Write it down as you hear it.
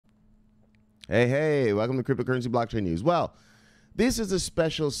Hey, welcome to Cryptocurrency Blockchain News. Well, this is a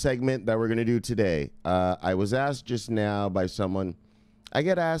special segment that we're going to do today. I was asked just now by someone. I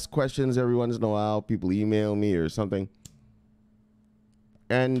get asked questions every once in a while. People email me or something.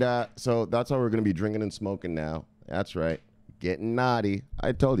 And so that's how we're going to be drinking and smoking now. That's right. Getting naughty.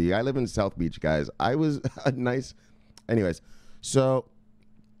 I told you, I live in South Beach, guys. I was a nice... Anyways, so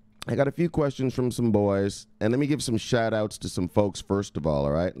I got a few questions from some boys. And let me give some shout-outs to some folks first of all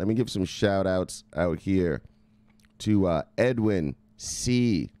right? Let me give some shout-outs out here to Edwin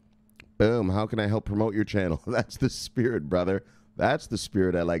C. Boom. How can I help promote your channel? That's the spirit, brother. That's the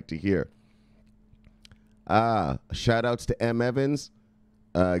spirit I like to hear. Shout-outs to M. Evans.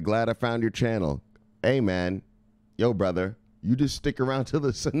 Glad I found your channel. Hey, man. Yo, brother. You just stick around till the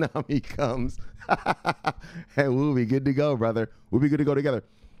tsunami comes. And we'll be good to go, brother. We'll be good to go together.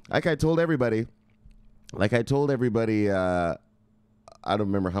 Like I told everybody, I don't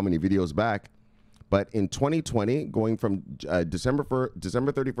remember how many videos back, but in 2020, going from December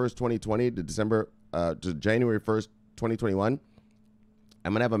 31st, 2020 to January 1st, 2021,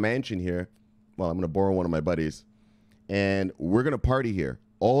 I'm going to have a mansion here. Well, I'm going to borrow one of my buddies, and we're going to party here.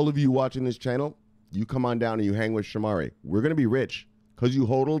 All of you watching this channel, you come on down and you hang with Shamari. We're going to be rich because you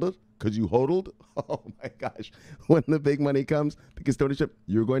hodled it. Because you hodled. Oh, my gosh. When the big money comes, the custodianship,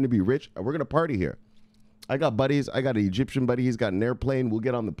 you're going to be rich. And we're going to party here. I got buddies. I got an Egyptian buddy. He's got an airplane. We'll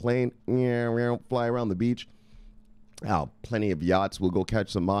get on the plane. Fly around the beach. Oh, plenty of yachts. We'll go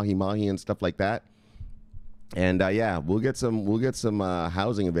catch some mahi and stuff like that. And, yeah, we'll get some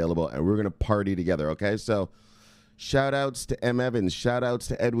housing available. And we're going to party together, okay? So, shout-outs to M. Evans. Shout-outs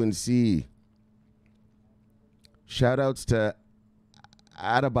to Edwin C. Shout-outs to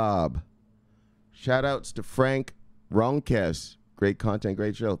Adabob. Shout-outs to Frank Ronkes. Great content,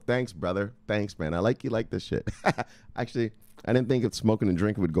 great show. Thanks, brother. Thanks, man. I like you like this shit. Actually, I didn't think if smoking and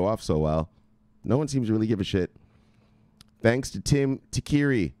drinking would go off so well. No one seems to really give a shit. Thanks to Tim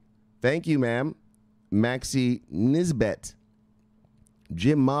Takiri. Thank you, ma'am. Maxi Nisbet.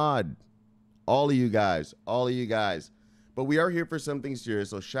 Jim Mod. All of you guys. But we are here for something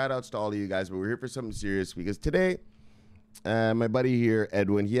serious, so shout-outs to all of you guys, but we're here for something serious because today... my buddy here,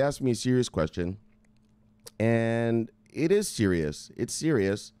 Edwin, he asked me a serious question, and it is serious. It's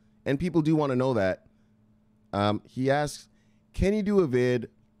serious, and people do want to know that. He asks, can you do a vid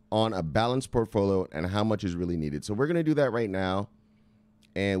on a balanced portfolio and how much is really needed? So we're going to do that right now,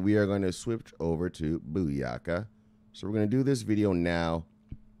 and we are going to switch over to Booyaka. So we're going to do this video now,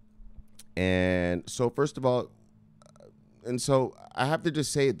 and so first of all, and so I have to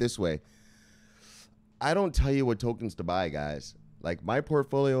just say it this way. I don't tell you what tokens to buy, guys. Like, my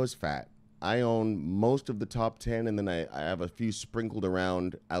portfolio is fat. I own most of the top 10, and then I have a few sprinkled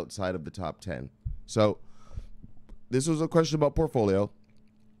around outside of the top 10. So this was a question about portfolio.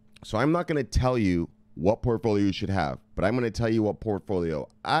 So I'm not going to tell you what portfolio you should have, but I'm going to tell you what portfolio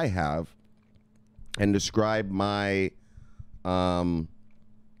I have and describe my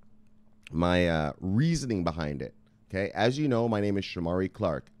reasoning behind it. Okay, as you know, my name is Shamari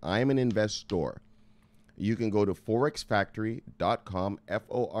Clark. I'm an investor. You can go to forexfactory.com,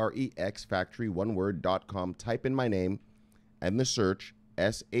 Forex factory, one word.com, type in my name and the search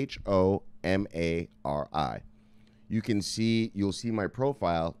SHOMARI. You'll see my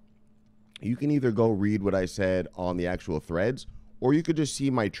profile. You can either go read what I said on the actual threads, or you could just see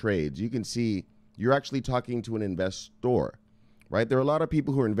my trades. You can see you're actually talking to an investor, right? There are a lot of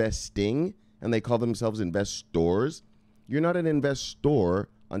people who are investing and they call themselves investors. You're not an investor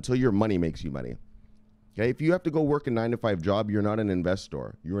until your money makes you money. Okay, if you have to go work a 9-to-5 job, you're not an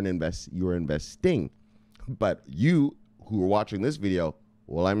investor. You're investing. But you who are watching this video,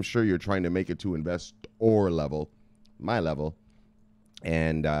 well, I'm sure you're trying to make it to investor level, my level,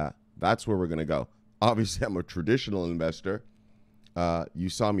 and that's where we're gonna go. Obviously, I'm a traditional investor. You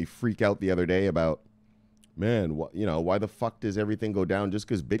saw me freak out the other day about, man, why the fuck does everything go down just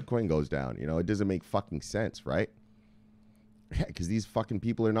because Bitcoin goes down? It doesn't make fucking sense, right? Yeah, because these fucking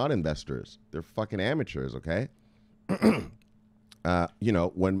people are not investors. They're fucking amateurs, okay?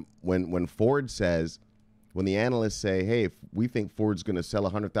 When Ford says, when the analysts say, hey, if we think Ford's going to sell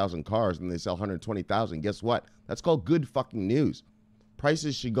 100,000 cars and they sell 120,000, guess what? That's called good fucking news.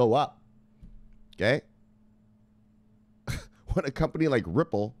 Prices should go up, okay? When a company like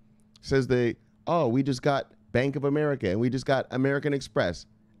Ripple says we just got Bank of America and we just got American Express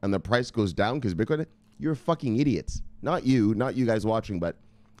and the price goes down because Bitcoin, you're fucking idiots. Not you guys watching, but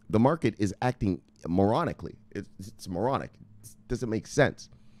the market is acting moronically. It's moronic. It doesn't make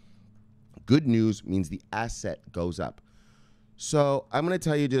sense. Good news means the asset goes up. So I'm going to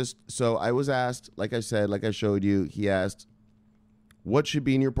tell you so I was asked, like I said, like I showed you, he asked, what should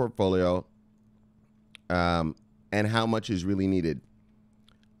be in your portfolio? and how much is really needed.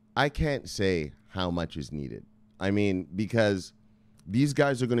 I can't say how much is needed. I mean, because these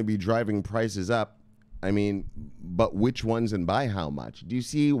guys are going to be driving prices up. I mean, but which ones and by how much? Do you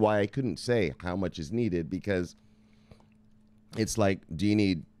see why I couldn't say how much is needed? Because it's like, do you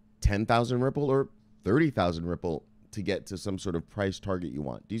need 10,000 Ripple or 30,000 Ripple to get to some sort of price target you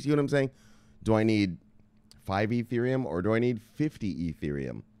want? Do you see what I'm saying? Do I need 5 Ethereum or do I need 50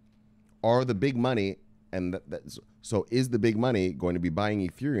 Ethereum? Are the big money, and so is the big money going to be buying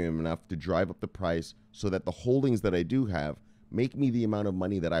Ethereum enough to drive up the price so that the holdings that I do have make me the amount of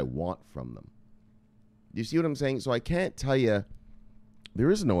money that I want from them? Do you see what I'm saying? So I can't tell you,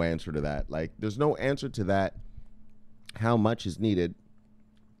 there is no answer to that. Like, there's no answer to that, how much is needed.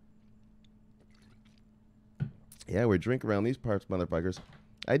 Yeah, we're drinking around these parts, motherfuckers.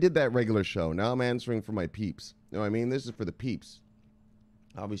 I did that regular show. Now I'm answering for my peeps. You know what I mean? This is for the peeps.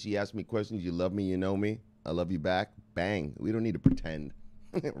 Obviously, you ask me questions. You love me. You know me. I love you back. Bang. We don't need to pretend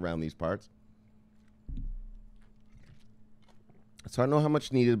around these parts. So I don't know how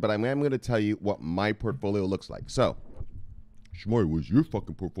much needed, but I'm going to tell you what my portfolio looks like. So, Shmori, what does your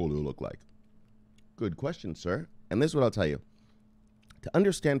fucking portfolio look like? Good question, sir. And this is what I'll tell you. To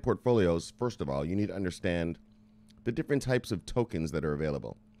understand portfolios, first of all, you need to understand the different types of tokens that are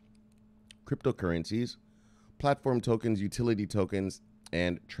available. Cryptocurrencies, platform tokens, utility tokens,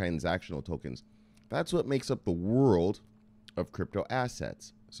 and transactional tokens. That's what makes up the world of crypto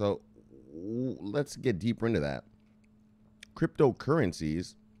assets. So let's get deeper into that.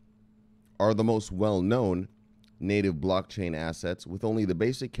 Cryptocurrencies are the most well-known native blockchain assets with only the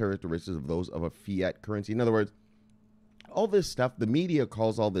basic characteristics of those of a fiat currency. In other words, all this stuff, the media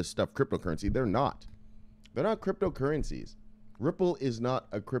calls all this stuff cryptocurrency. They're not. They're not cryptocurrencies. Ripple is not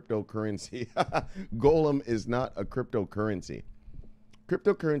a cryptocurrency. Golem is not a cryptocurrency.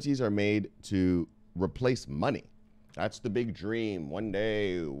 Cryptocurrencies are made to replace money. That's the big dream. One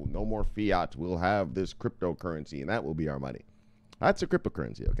day, no more fiat. We'll have this cryptocurrency, and that will be our money. That's a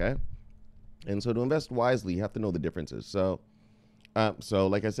cryptocurrency, okay? And so to invest wisely, you have to know the differences. So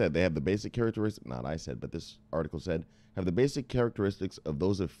like I said, they have the basic characteristics, not I said, but this article said, have the basic characteristics of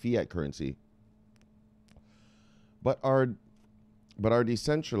those of fiat currency, but are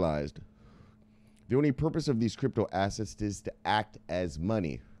decentralized. The only purpose of these crypto assets is to act as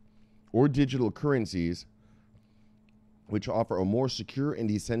money or digital currencies, which offer a more secure and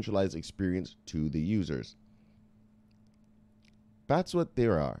decentralized experience to the users. That's what they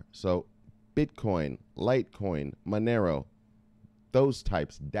are. So Bitcoin, Litecoin, Monero, those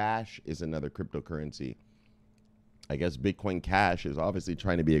types. Dash is another cryptocurrency. I guess Bitcoin Cash is obviously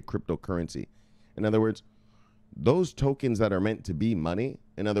trying to be a cryptocurrency. In other words, those tokens that are meant to be money,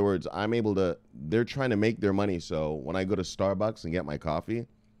 in other words, they're trying to make their money. So when I go to Starbucks and get my coffee,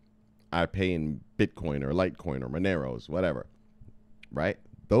 I pay in Bitcoin or Litecoin or Moneros, whatever, right?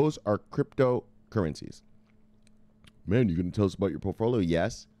 Those are cryptocurrencies. Man, you going to tell us about your portfolio?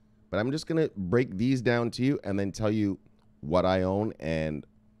 Yes, but I'm just going to break these down to you and then tell you what I own and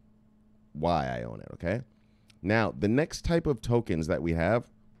why I own it, okay? Now, the next type of tokens that we have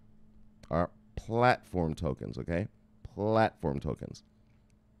are platform tokens, okay? Platform tokens.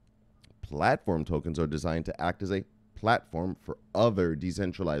 Platform tokens are designed to act as a platform for other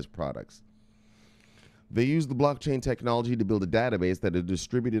decentralized products. They use the blockchain technology to build a database that is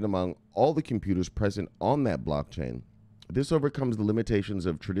distributed among all the computers present on that blockchain. This overcomes the limitations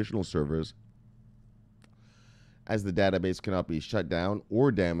of traditional servers, as the database cannot be shut down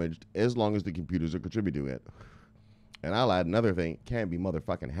or damaged as long as the computers are contributing to it. And I'll add another thing, it can't be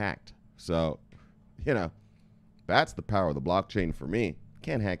motherfucking hacked. So, that's the power of the blockchain for me.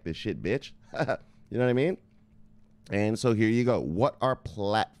 Can't hack this shit, bitch. You know what I mean? And so here you go. What are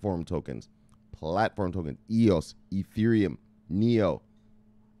platform tokens? Platform tokens. EOS, Ethereum, Neo.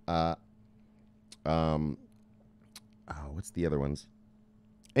 What's the other ones?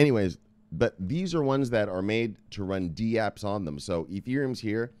 Anyways, but these are ones that are made to run dApps on them. So Ethereum's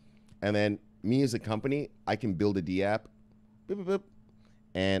here, and then me as a company, I can build a dApp,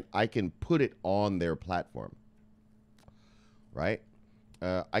 and I can put it on their platform, right?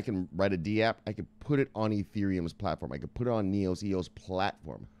 I can write a dApp. I can put it on Ethereum's platform. I could put it on EOS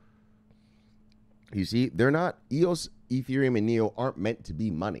platform. You see, they're not, EOS, Ethereum, and Neo aren't meant to be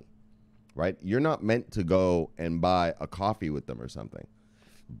money, right? You're not meant to go and buy a coffee with them or something.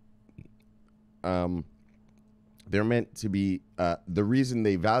 They're meant to be, the reason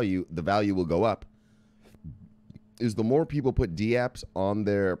the value will go up is the more people put dApps on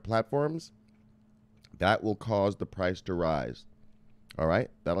their platforms, that will cause the price to rise. All right?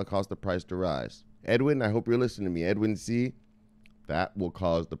 That'll cause the price to rise. Edwin, I hope you're listening to me. Edwin C., that will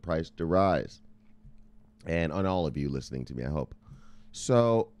cause the price to rise. and on all of you listening to me, I hope.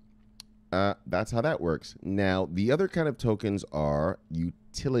 So that's how that works. Now, the other kind of tokens are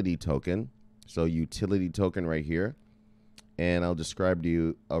utility token. So utility token right here. And I'll describe to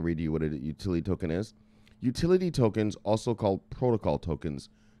you, I'll read you what a utility token is. Utility tokens, also called protocol tokens,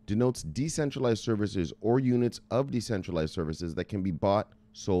 denotes decentralized services or units of decentralized services that can be bought,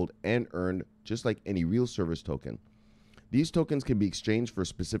 sold, and earned just like any real service token. These tokens can be exchanged for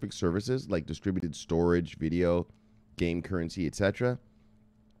specific services like distributed storage, video, game currency, etc.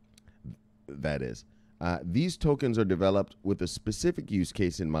 That is. These tokens are developed with a specific use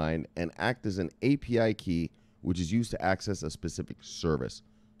case in mind and act as an API key which is used to access a specific service.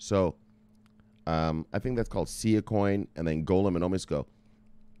 So I think that's called Siacoin, and then Golem and Omisko.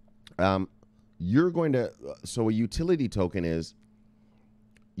 You're going to, so a utility token is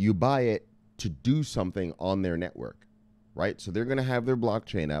you buy it to do something on their network, right? So they're going to have their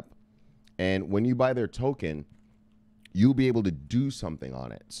blockchain up, and when you buy their token, you'll be able to do something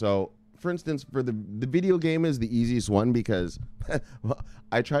on it. So for instance, for the video game is the easiest one because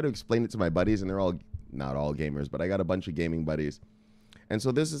I try to explain it to my buddies, and they're all, not all gamers, but I got a bunch of gaming buddies. And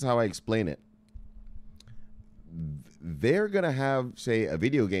so this is how I explain it. They're going to have, say, a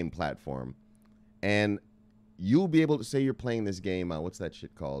video game platform, and you'll be able to say you're playing this game. What's that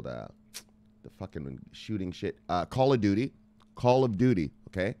shit called? The fucking shooting shit. Call of Duty. Call of Duty.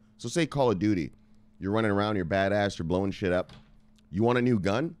 Okay. So say Call of Duty. You're running around. You're badass. You're blowing shit up. You want a new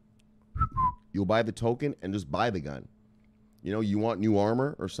gun? You'll buy the token and just buy the gun. You know, you want new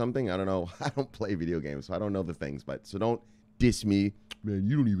armor or something? I don't know. I don't play video games, so I don't know the things. But so don't diss me. Man,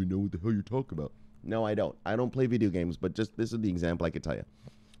 you don't even know what the hell you're talking about. No, I don't. I don't play video games, but just this is the example I could tell you.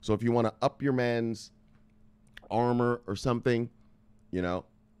 So if you want to up your man's armor or something, you know,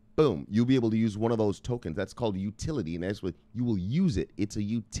 boom, you'll be able to use one of those tokens. That's called utility, and that's what you will use it. It's a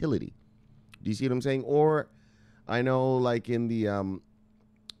utility. Do you see what I'm saying? Or I know like in the,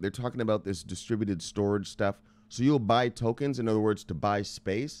 they're talking about this distributed storage stuff. So you'll buy tokens, in other words, to buy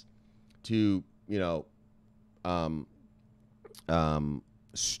space to, you know,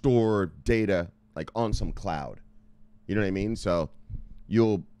 store data like on some cloud. You know what I mean? So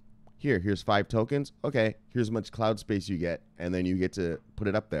you'll, here's 5 tokens. Okay, here's how much cloud space you get, and then you get to put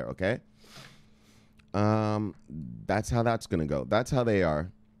it up there, okay? That's how that's going to go. That's how they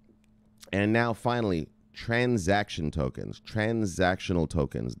are. And now finally, transaction tokens, transactional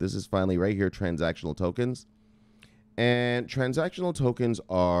tokens. This is finally right here, transactional tokens. And transactional tokens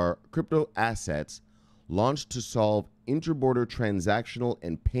are crypto assets launched to solve interborder transactional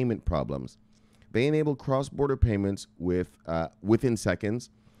and payment problems. They enable cross-border payments within seconds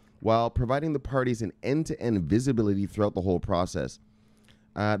while providing the parties an end-to-end visibility throughout the whole process.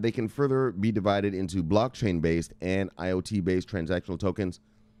 They can further be divided into blockchain-based and IoT-based transactional tokens.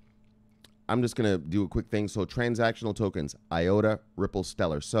 I'm just going to do a quick thing. So transactional tokens, IOTA, Ripple,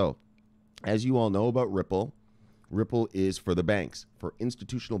 Stellar. So as you all know about Ripple, Ripple is for the banks, for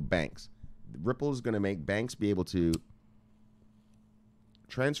institutional banks. Ripple is going to make banks be able to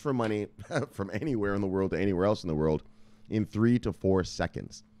transfer money from anywhere in the world to anywhere else in the world in 3 to 4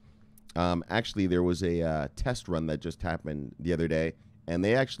 seconds. Actually, there was a test run that just happened the other day, and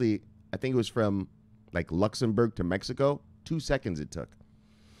they actually, I think it was from like Luxembourg to Mexico, 2 seconds it took.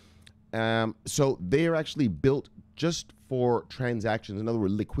 So they are actually built just for transactions, in other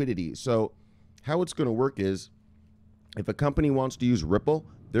words, liquidity. So how it's going to work is if a company wants to use Ripple,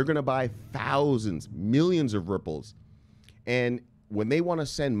 they're going to buy thousands, millions of Ripples. And when they want to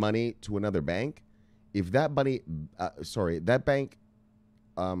send money to another bank, if that money, that bank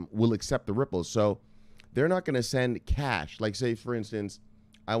will accept the Ripples. So they're not going to send cash. Like say, for instance,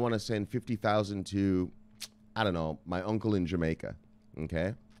 I want to send 50,000 to, I don't know, my uncle in Jamaica.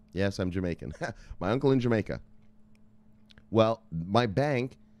 Okay. Yes, I'm Jamaican. My uncle in Jamaica. Well, my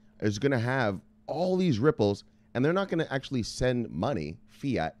bank is going to have all these Ripples, and they're not going to actually send money,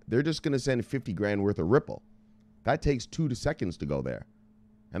 fiat. They're just going to send 50 grand worth of Ripple. That takes 2 seconds to go there.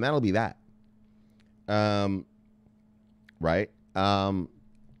 And that'll be that. Right? And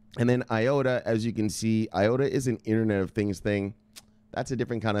then IOTA, as you can see, IOTA is an Internet of Things thing. That's a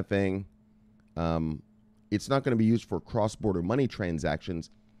different kind of thing. It's not going to be used for cross-border money transactions.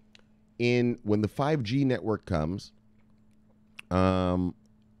 When the 5G network comes, the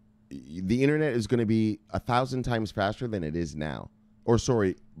internet is going to be 1,000 times faster than it is now. Or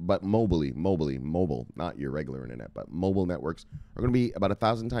sorry, but mobile, not your regular internet, but mobile networks are going to be about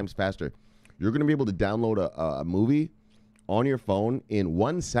 1,000 times faster. You're going to be able to download a movie on your phone in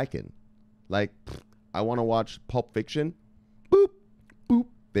 1 second. Like, I want to watch Pulp Fiction. Boop, boop,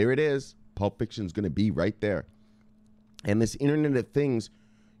 there it is. Pulp Fiction is going to be right there. And this Internet of Things,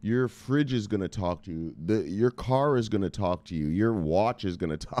 Your fridge is going to talk to you. Your car is going to talk to you. Your watch is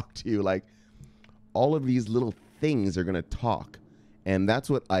going to talk to you. Like, all of these little things are going to talk. And that's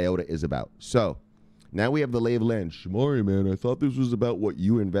what IOTA is about. So now we have the lay of the land. Shamari, man, I thought this was about what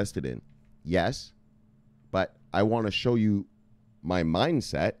you invested in. Yes, but I want to show you my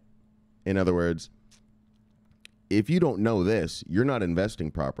mindset. In other words, if you don't know this, you're not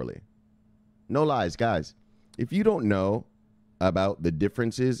investing properly. No lies, guys. If you don't know about the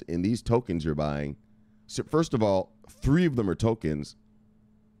differences in these tokens you're buying, so first of all, 3 of them are tokens.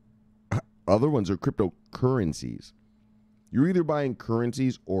 Other ones are cryptocurrencies. You're either buying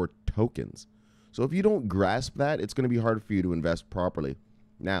currencies or tokens. So if you don't grasp that, it's going to be hard for you to invest properly.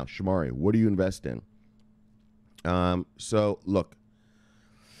 Now, Shamari, what do you invest in? So look,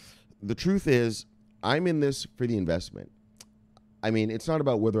 the truth is, I'm in this for the investment. I mean, it's not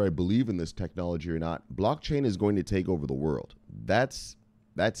about whether I believe in this technology or not. Blockchain is going to take over the world. That's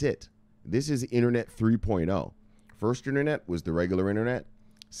it. This is Internet 3.0. First internet was the regular internet.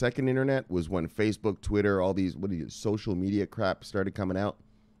 Second internet was when Facebook, Twitter, all these social media crap started coming out.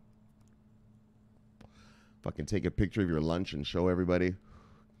 Fucking take a picture of your lunch and show everybody.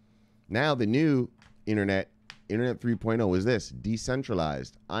 Now the new internet 3.0 is this: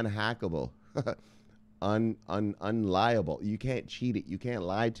 decentralized, unhackable, unliable. You can't cheat it. You can't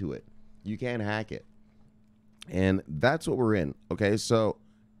lie to it. You can't hack it. And that's what we're in. Okay, so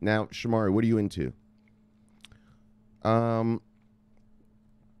now, Shamari, what are you into?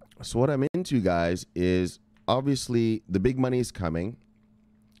 So what I'm into, guys, is obviously the big money is coming.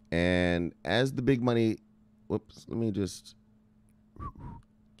 And as the big money, whoops, let me just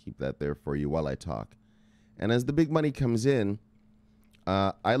keep that there for you while I talk. And as the big money comes in,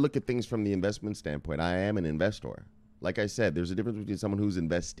 I look at things from the investment standpoint. I am an investor. Like I said, there's a difference between someone who's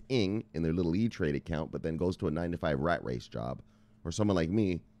investing in their little E-Trade account, but then goes to a 9-to-5 rat race job, or someone like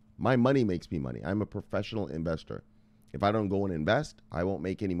me. My money makes me money. I'm a professional investor. If I don't go and invest, I won't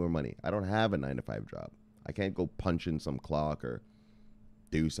make any more money. I don't have a 9-to-5 job. I can't go punch in some clock or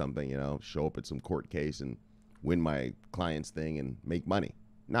do something, you know, show up at some court case and win my client's thing and make money.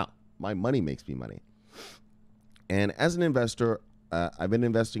 No, my money makes me money. And as an investor, I've been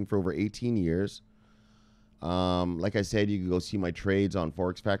investing for over 18 years. Like I said, you can go see my trades on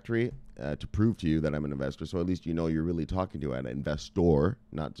Forex Factory to prove to you that I'm an investor. So at least you know you're really talking to an investor,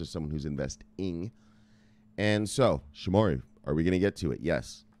 not just someone who's investing. And so, Shamari, are we going to get to it?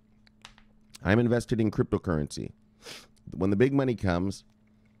 Yes. I'm invested in cryptocurrency. When the big money comes,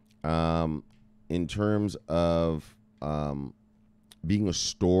 in terms of being a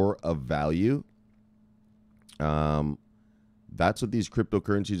store of value, that's what these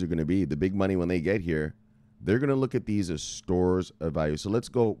cryptocurrencies are going to be. The big money, when they get here, they're going to look at these as stores of value. So let's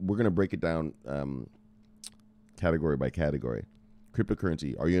go. We're going to break it down category by category.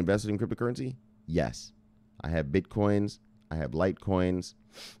 Cryptocurrency. Are you invested in cryptocurrency? Yes. I have Bitcoins. I have Litecoins.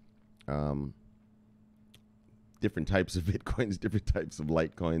 Different types of Bitcoins, different types of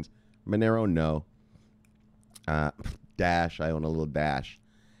Litecoins. Monero, no. Dash. I own a little Dash.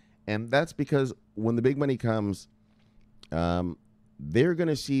 And that's because when the big money comes, they're going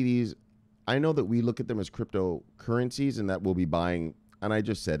to see these. I know that we look at them as cryptocurrencies and that we'll be buying, and I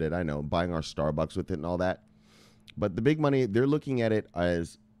just said it, I know, buying our Starbucks with it and all that. But the big money, they're looking at it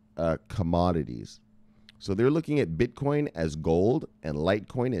as commodities. So they're looking at Bitcoin as gold and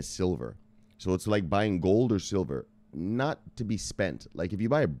Litecoin as silver. So it's like buying gold or silver, not to be spent. Like if you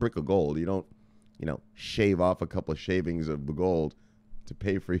buy a brick of gold, you don't, shave off a couple of shavings of the gold to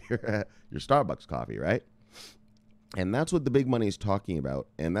pay for your Starbucks coffee, right? And that's what the big money is talking about.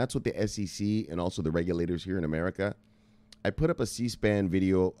 And that's what the SEC and also the regulators here in America. I put up a C-SPAN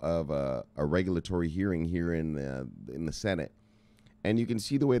video of a regulatory hearing here in the Senate. And you can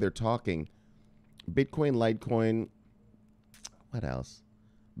see the way they're talking. Bitcoin, Litecoin, what else?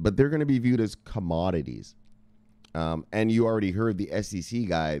 But they're going to be viewed as commodities. And you already heard the SEC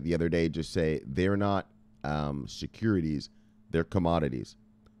guy the other day just say they're not securities, they're commodities.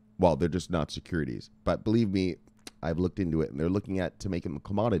 Well, they're just not securities. But believe me, I've looked into it, and they're looking at to make them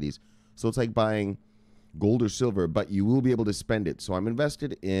commodities. So it's like buying gold or silver, but you will be able to spend it. So I'm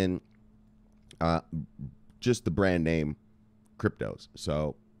invested in just the brand name cryptos.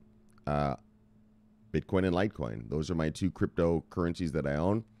 So Bitcoin and Litecoin. Those are my 2 cryptocurrencies that I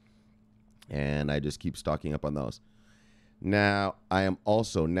own, and I just keep stocking up on those. Now, I'm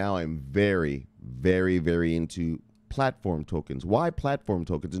very, very, very into platform tokens. Why platform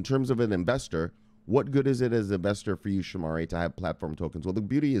tokens? In terms of an investor, what good is it as an investor for you, Shamari, to have platform tokens? Well, the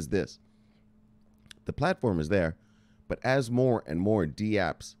beauty is this. The platform is there, but as more and more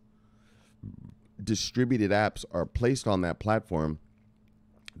DApps, distributed apps, are placed on that platform,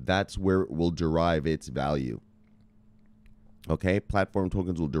 That's where it will derive its value. Okay, platform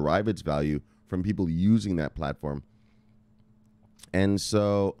tokens will derive its value from people using that platform. And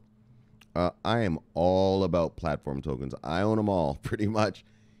so I am all about platform tokens. I own them all pretty much.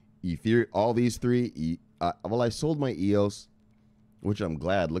 Ethereum, all these three. Well, I sold my EOS, which I'm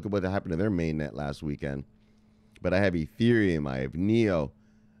glad. Look at what happened to their mainnet last weekend. But I have Ethereum, I have Neo.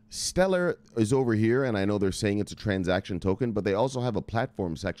 Stellar is over here, and I know they're saying it's a transaction token, but they also have a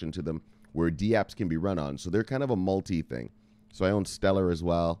platform section to them where dApps can be run on. So they're kind of a multi thing. So I own Stellar as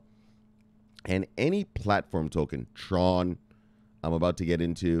well. And any platform token, Tron, I'm about to get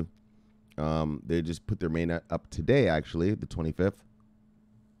into. They just put their mainnet up today, actually, the 25th.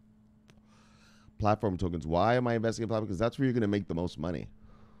 Platform tokens. Why am I investing in platform? Because that's where you're going to make the most money.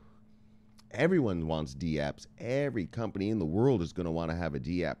 Everyone wants dApps. Every company in the world is going to want to have a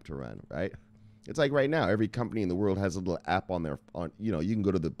dApp to run, right? It's like right now, every company in the world has a little app on their, you can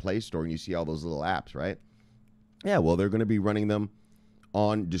go to the Play Store and you see all those little apps, right? Yeah, well, they're going to be running them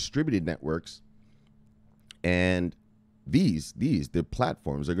on distributed networks. And the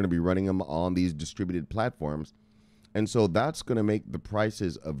platforms, they're going to be running them on these distributed platforms. And so that's going to make the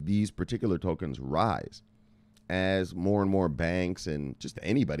prices of these particular tokens rise as more and more banks and just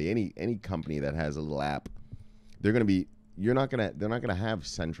anybody, any company that has a little app, they're going to be, they're not going to have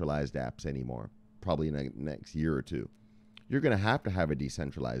centralized apps anymore, probably in the next year or two. You're going to have a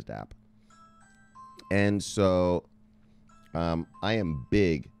decentralized app. And so I am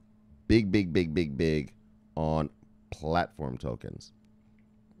big on platform tokens.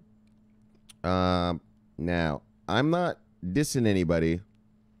 Now, I'm not dissing anybody,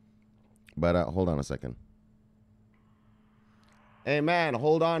 but hold on a second. Hey, man,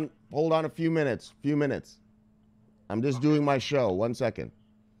 hold on a few minutes. I'm just doing my show. 1 second.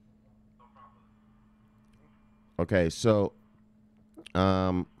 Okay, so,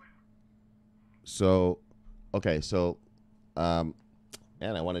 man,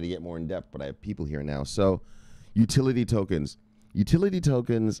 I wanted to get more in depth, but I have people here now. So, utility tokens. Utility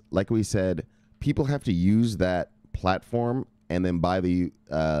tokens, like we said, people have to use that platform and then buy the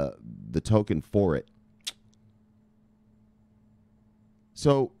token for it.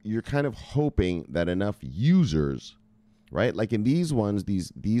 So you're kind of hoping that enough users, right? Like in these ones,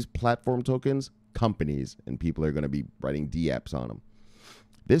 these platform tokens, companies and people are going to be writing dApps on them.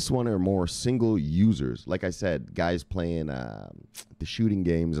 This one are more single users. Like I said, guys playing the shooting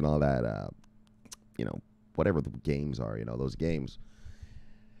games and all that, whatever the games are, those games.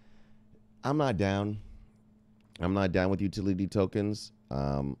 I'm not down with utility tokens.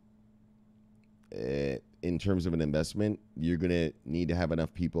 In terms of an investment, you're going to need to have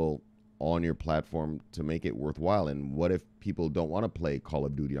enough people on your platform to make it worthwhile. And what if people don't want to play Call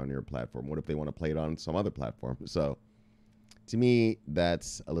of Duty on your platform? What if they want to play it on some other platform? So to me,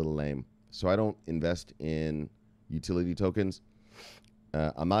 that's a little lame. So I don't invest in utility tokens.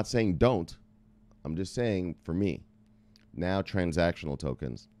 I'm not saying don't. I'm just saying for me. Now, transactional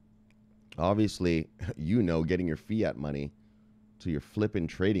tokens. Obviously, getting your fiat money to your flipping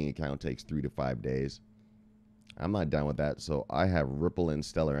trading account takes 3 to 5 days. I'm not down with that. So I have Ripple and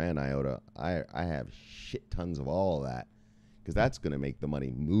Stellar and IOTA. I have shit tons of all of that because that's going to make the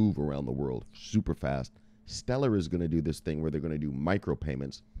money move around the world super fast. Stellar is going to do this thing where they're going to do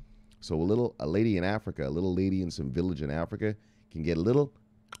micropayments. So a lady in Africa, a little lady in some village in Africa can get a little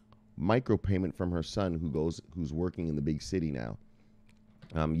micropayment from her son who's working in the big city now.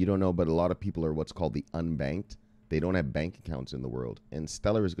 You don't know, but a lot of people are what's called the unbanked. They don't have bank accounts in the world. And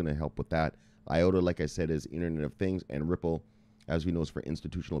Stellar is going to help with that. IOTA, like I said, is Internet of Things. And Ripple, as we know, is for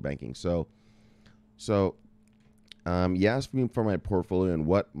institutional banking. So you asked me for my portfolio and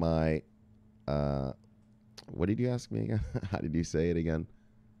what my... what did you ask me again? How did you say it again?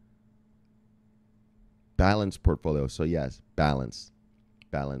 Balanced portfolio. So yes, balance.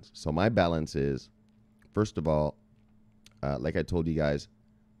 So my balance is, first of all, like I told you guys,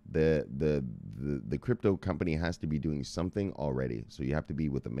 the crypto company has to be doing something already. So you have to be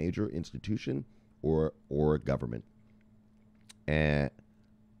with a major institution or a government. And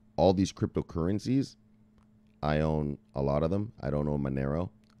all these cryptocurrencies, I own a lot of them. I don't own Monero.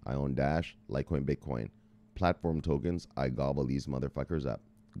 I own Dash, Litecoin, Bitcoin. Platform tokens, I gobble these motherfuckers up.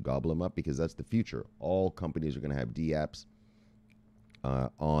 Gobble them up because that's the future. All companies are going to have dApps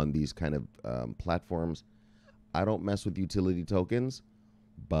on these kind of platforms. I don't mess with utility tokens,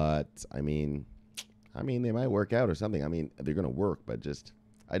 but I mean, they might work out or something. I mean, they're going to work, but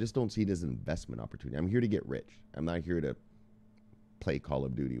I just don't see it as an investment opportunity. I'm here to get rich. I'm not here to play Call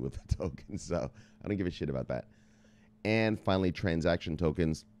of Duty with the tokens, so I don't give a shit about that. And finally, transaction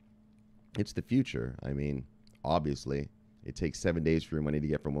tokens. It's the future. I mean, obviously, It takes 7 days for your money to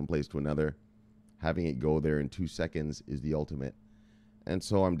get from one place to another. Having it go there in 2 seconds is the ultimate. And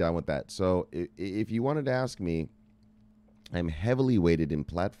so I'm down with that. So if you wanted to ask me, I'm heavily weighted in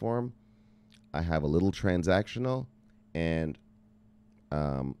platform. I have a little transactional, and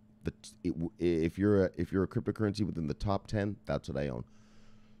if you're a cryptocurrency within the top 10, that's what I own.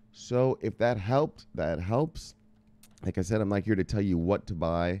 So if that helped, that helps. Like I said, I'm not here to tell you what to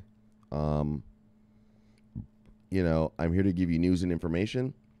buy. I'm here to give you news and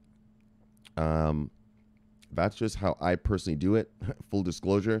information. That's just how I personally do it. Full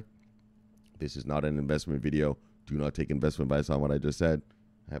disclosure, this is not an investment video. Do not take investment advice on what I just said.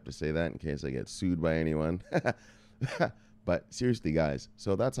 I have to say that in case I get sued by anyone. But seriously, guys,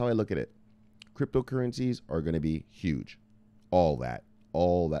 so that's how I look at it. Cryptocurrencies are going to be huge. All that.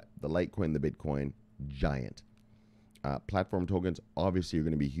 The Litecoin, the Bitcoin, giant. Platform tokens, obviously, are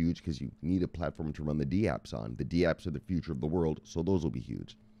going to be huge because you need a platform to run the dApps on. The dApps are the future of the world, so those will be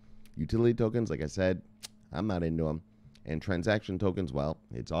huge. Utility tokens, like I said, I'm not into them. And transaction tokens, well,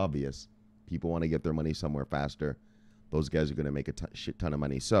 it's obvious. People want to get their money somewhere faster. Those guys are going to make a shit ton of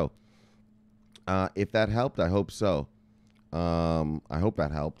money. So, if that helped, I hope so. I hope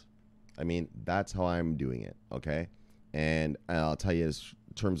that helped. I mean, that's how I'm doing it, okay? And I'll tell you, in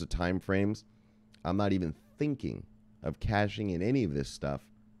terms of time frames, I'm not even thinking of cashing in any of this stuff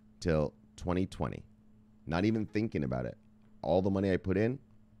till 2020. Not even thinking about it. All the money I put in,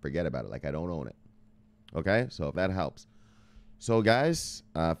 forget about it. Like I don't own it. Okay? So if that helps. So guys,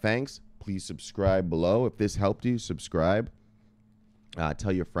 thanks. Please subscribe below. If this helped you, subscribe.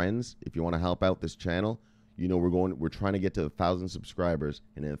 Tell your friends if you want to help out this channel. You know, we're trying to get to 1,000 subscribers.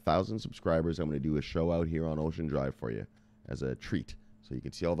 And in 1,000 subscribers, I'm going to do a show out here on Ocean Drive for you as a treat. So you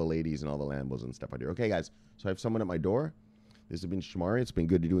can see all the ladies and all the Lambos and stuff out here. Okay, guys. So I have someone at my door. This has been Shamari. It's been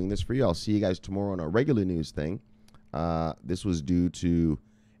good doing this for you. I'll see you guys tomorrow on our regular news thing. This was due to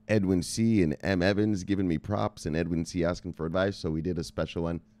Edwin C. and M. Evans giving me props and Edwin C. asking for advice. So we did a special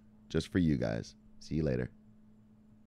one just for you guys. See you later.